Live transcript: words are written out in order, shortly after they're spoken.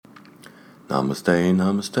Namaste,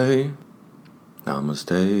 namaste,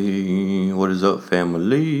 namaste. What is up,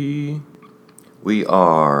 family? We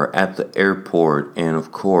are at the airport, and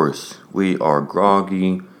of course, we are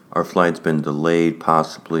groggy. Our flight's been delayed,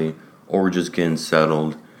 possibly, or we're just getting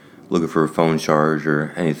settled, looking for a phone charge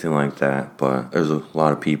or anything like that. But there's a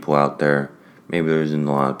lot of people out there. Maybe there isn't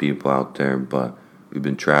a lot of people out there, but we've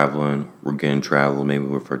been traveling. We're getting travel, maybe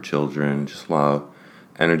with our children. Just a lot of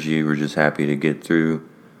energy. We're just happy to get through.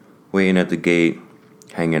 Waiting at the gate,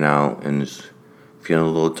 hanging out, and just feeling a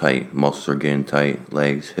little tight. Muscles are getting tight.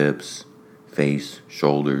 Legs, hips, face,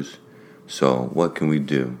 shoulders. So what can we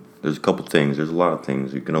do? There's a couple things. There's a lot of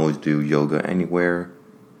things. You can always do yoga anywhere.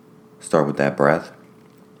 Start with that breath.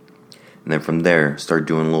 And then from there, start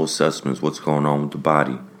doing little assessments. What's going on with the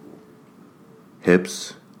body?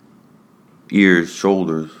 Hips, ears,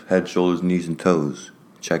 shoulders, head, shoulders, knees, and toes.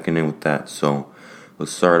 Checking in with that. So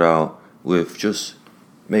let's start out with just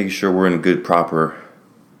making sure we're in a good, proper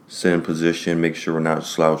sitting position. Make sure we're not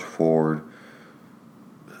slouched forward.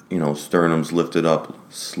 Sternum's lifted up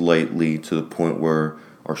slightly to the point where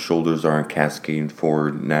our shoulders aren't cascading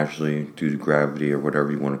forward naturally due to gravity or whatever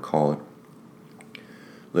you want to call it.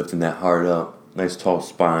 Lifting that heart up. Nice tall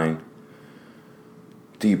spine.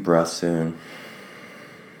 Deep breaths in.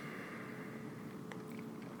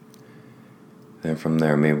 Then from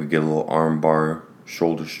there, maybe we get a little arm bar,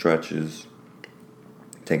 shoulder stretches.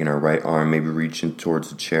 Taking our right arm, maybe reaching towards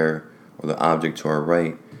the chair or the object to our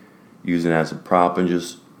right, using it as a prop, and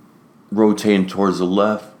just rotating towards the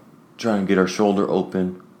left, trying to get our shoulder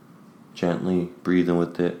open, gently breathing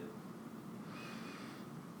with it.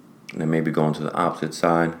 And then maybe going to the opposite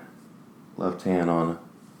side, left hand on a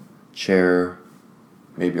chair,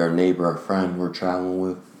 maybe our neighbor, our friend we're traveling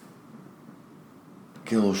with.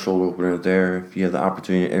 Get a little shoulder opener there. If you have the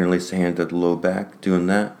opportunity to interlace the hands at the low back, doing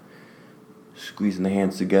that. Squeezing the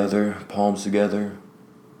hands together, palms together,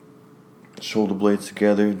 shoulder blades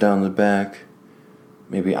together, down the back.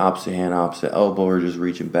 Maybe opposite hand, opposite elbow, or just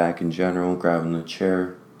reaching back in general, grabbing the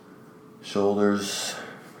chair. Shoulders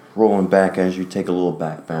rolling back as you take a little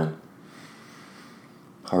back bend.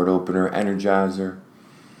 Heart opener, energizer.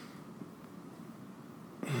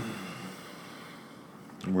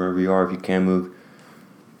 Wherever you are, if you can't move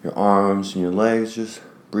your arms and your legs, just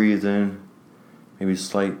breathe in. Maybe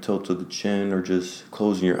slight tilt of the chin or just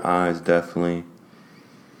closing your eyes, definitely.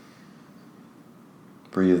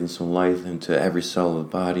 Breathing some life into every cell of the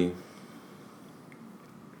body.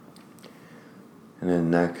 And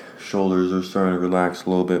then neck, shoulders are starting to relax a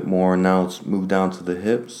little bit more. Now let's move down to the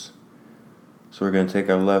hips. So we're going to take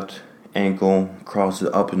our left ankle, cross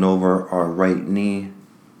it up and over our right knee.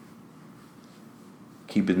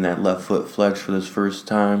 Keeping that left foot flexed for this first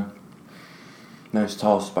time. Nice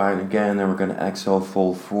tall spine again. Then we're going to exhale,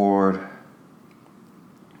 fold forward.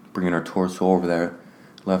 Bringing our torso over that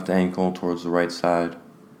left ankle towards the right side.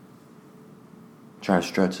 Try to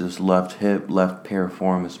stretch this left hip, left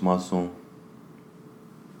piriformis muscle.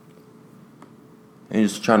 And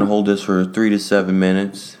just trying to hold this for 3 to 7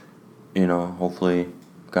 minutes. Hopefully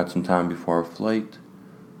got some time before our flight.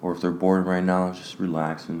 Or if they're bored right now, just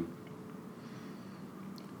relaxing.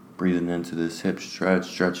 Breathing into this hip stretch,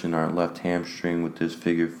 stretching our left hamstring with this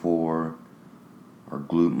figure 4, our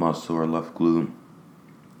glute muscle, our left glute.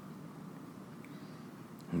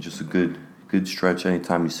 And just a good stretch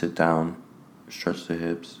anytime you sit down. Stretch the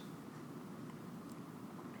hips.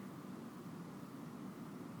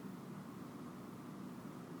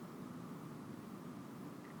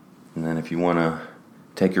 And then if you want to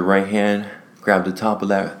take your right hand, grab the top of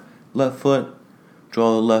that left foot.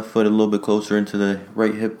 Draw the left foot a little bit closer into the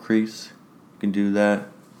right hip crease. You can do that.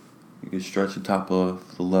 You can stretch the top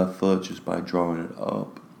of the left foot just by drawing it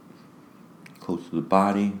up, close to the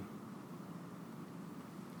body.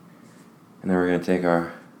 And then we're going to take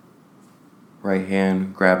our right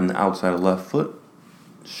hand, grabbing the outside of the left foot,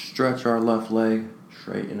 stretch our left leg,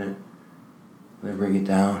 straighten it, and then bring it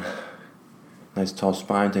down. Nice tall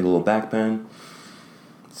spine, take a little back bend.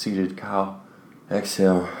 Seated cow,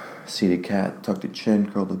 exhale. Seated cat, tuck the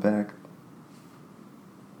chin, curl the back.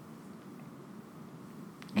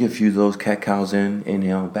 Get a few of those cat cows in.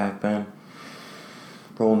 Inhale, back bend.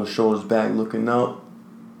 Rolling the shoulders back, looking up.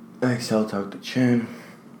 Exhale, tuck the chin.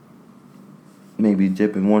 Maybe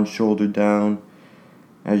dipping one shoulder down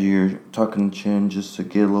as you're tucking the chin just to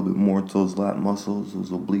get a little bit more to those lat muscles,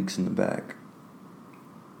 those obliques in the back.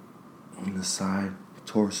 On the side,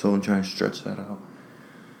 torso, and trying to stretch that out.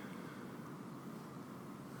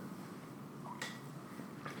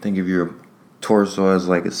 Think of your torso as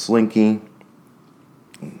like a slinky.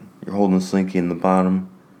 You're holding the slinky in the bottom,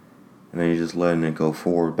 and then you're just letting it go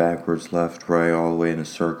forward, backwards, left, right, all the way in a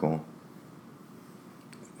circle.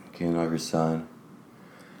 in every side.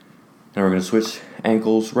 Now we're going to switch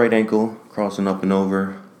ankles. Right ankle, crossing up and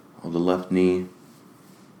over on the left knee.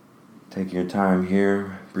 Taking your time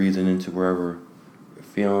here, breathing into wherever you're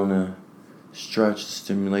feeling the stretch, the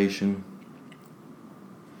stimulation.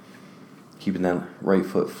 Keeping that right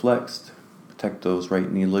foot flexed. Protect those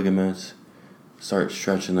right knee ligaments. Start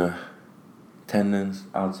stretching the tendons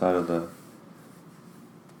outside of the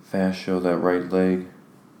fascia of that right leg.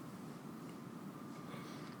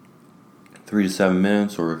 3 to 7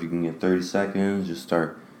 minutes, or if you can get 30 seconds, just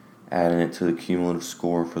start adding it to the cumulative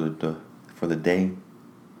score for the day.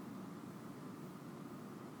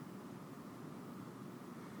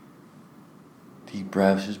 Deep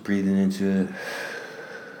breaths, just breathing into it.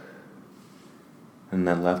 And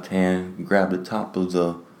that left hand, grab the top of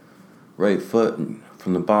the right foot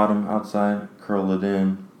from the bottom outside, curl it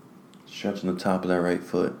in, stretching the top of that right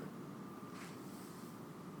foot.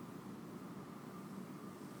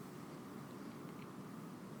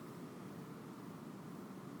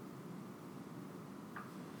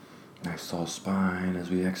 Nice tall spine as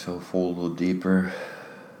we exhale, fold a little deeper.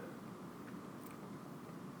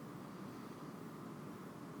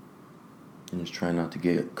 And just try not to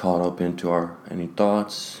get caught up into any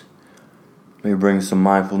thoughts. Maybe bring some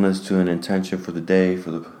mindfulness to an intention for the day,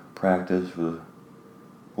 for the practice, for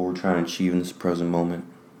what we're trying to achieve in this present moment.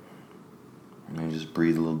 And then just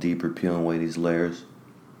breathe a little deeper, peeling away these layers,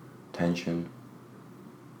 tension.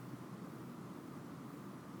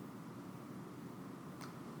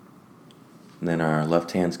 And then our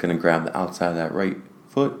left hand's going to grab the outside of that right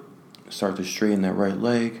foot, start to straighten that right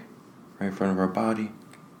leg, right in front of our body.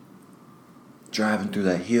 Driving through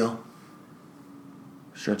that heel,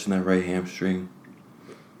 stretching that right hamstring.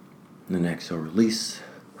 And then exhale, release.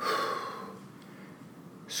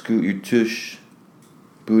 Scoot your tush,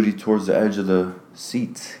 booty towards the edge of the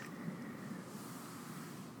seat.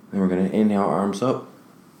 Then we're going to inhale, arms up.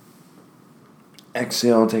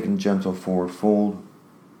 Exhale, taking a gentle forward fold.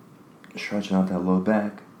 Stretching out that low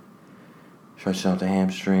back. Stretching out the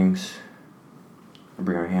hamstrings. We'll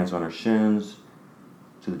bring our hands on our shins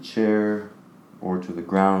to the chair or to the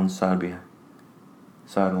ground, side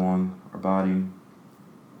along our body.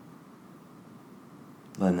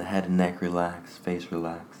 Letting the head and neck relax, face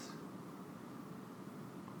relax.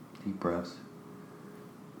 Deep breaths.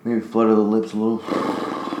 Maybe flutter the lips a little.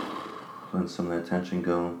 Letting some of that tension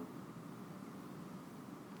go.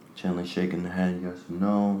 Gently shaking the head, yes and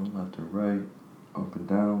no, left and right, up and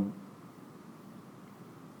down.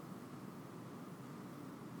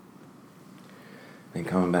 Then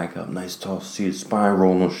coming back up, nice tall seated spine,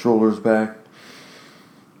 rolling those shoulders back,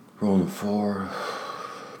 rolling forward.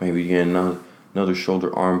 Maybe get another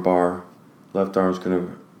shoulder arm bar. Left arm's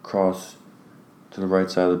gonna cross to the right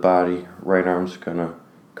side of the body. Right arm's gonna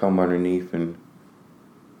come underneath and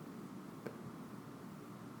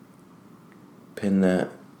pin that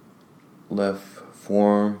left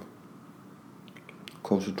forearm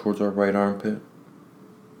closer towards our right armpit.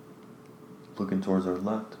 Looking towards our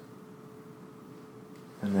left.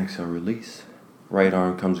 And exhale, release. Right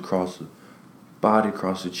arm comes across the body,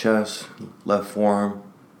 across the chest. Left forearm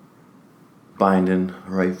binding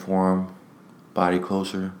right forearm, body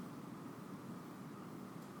closer.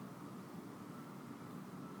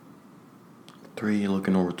 Three,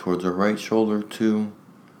 looking over towards our right shoulder. Two.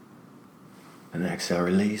 And exhale,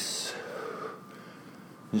 release.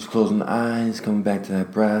 Just closing the eyes, coming back to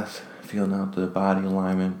that breath, feeling out the body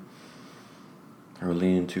alignment. Are we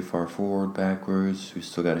leaning too far forward, backwards? We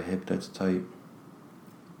still got a hip that's tight.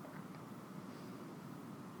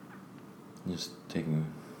 Just taking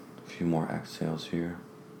a few more exhales here.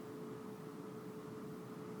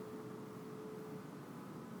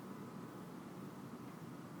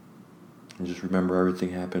 And just remember,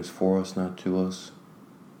 everything happens for us, not to us.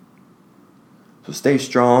 So stay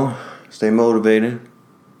strong, stay motivated,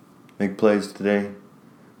 make plays today.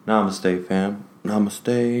 Namaste, fam.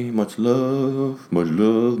 Namaste. Much love, much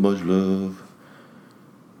love, much love.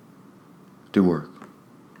 Do work.